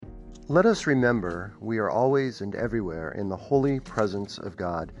Let us remember we are always and everywhere in the holy presence of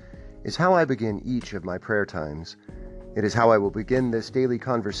God is how I begin each of my prayer times. It is how I will begin this daily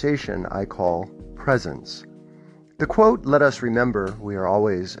conversation I call presence. The quote, "Let us remember we are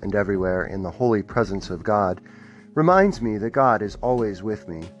always and everywhere in the holy presence of God," reminds me that God is always with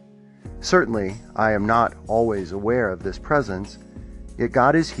me. Certainly, I am not always aware of this presence, yet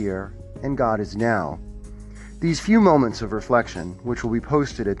God is here and God is now. These few moments of reflection, which will be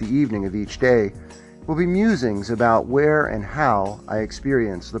posted at the evening of each day, will be musings about where and how I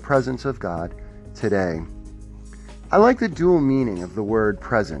experience the presence of God today. I like the dual meaning of the word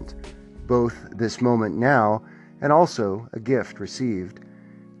present, both this moment now and also a gift received.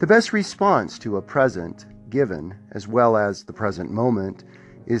 The best response to a present given, as well as the present moment,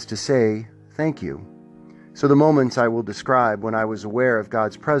 is to say thank you. So the moments I will describe when I was aware of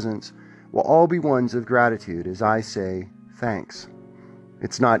God's presence will all be ones of gratitude as I say thanks.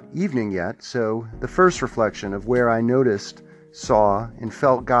 It's not evening yet, so the first reflection of where I noticed, saw, and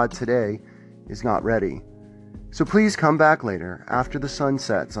felt God today is not ready. So please come back later, after the sun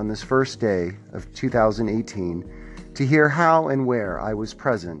sets on this first day of 2018, to hear how and where I was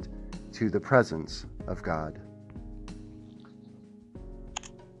present to the presence of God.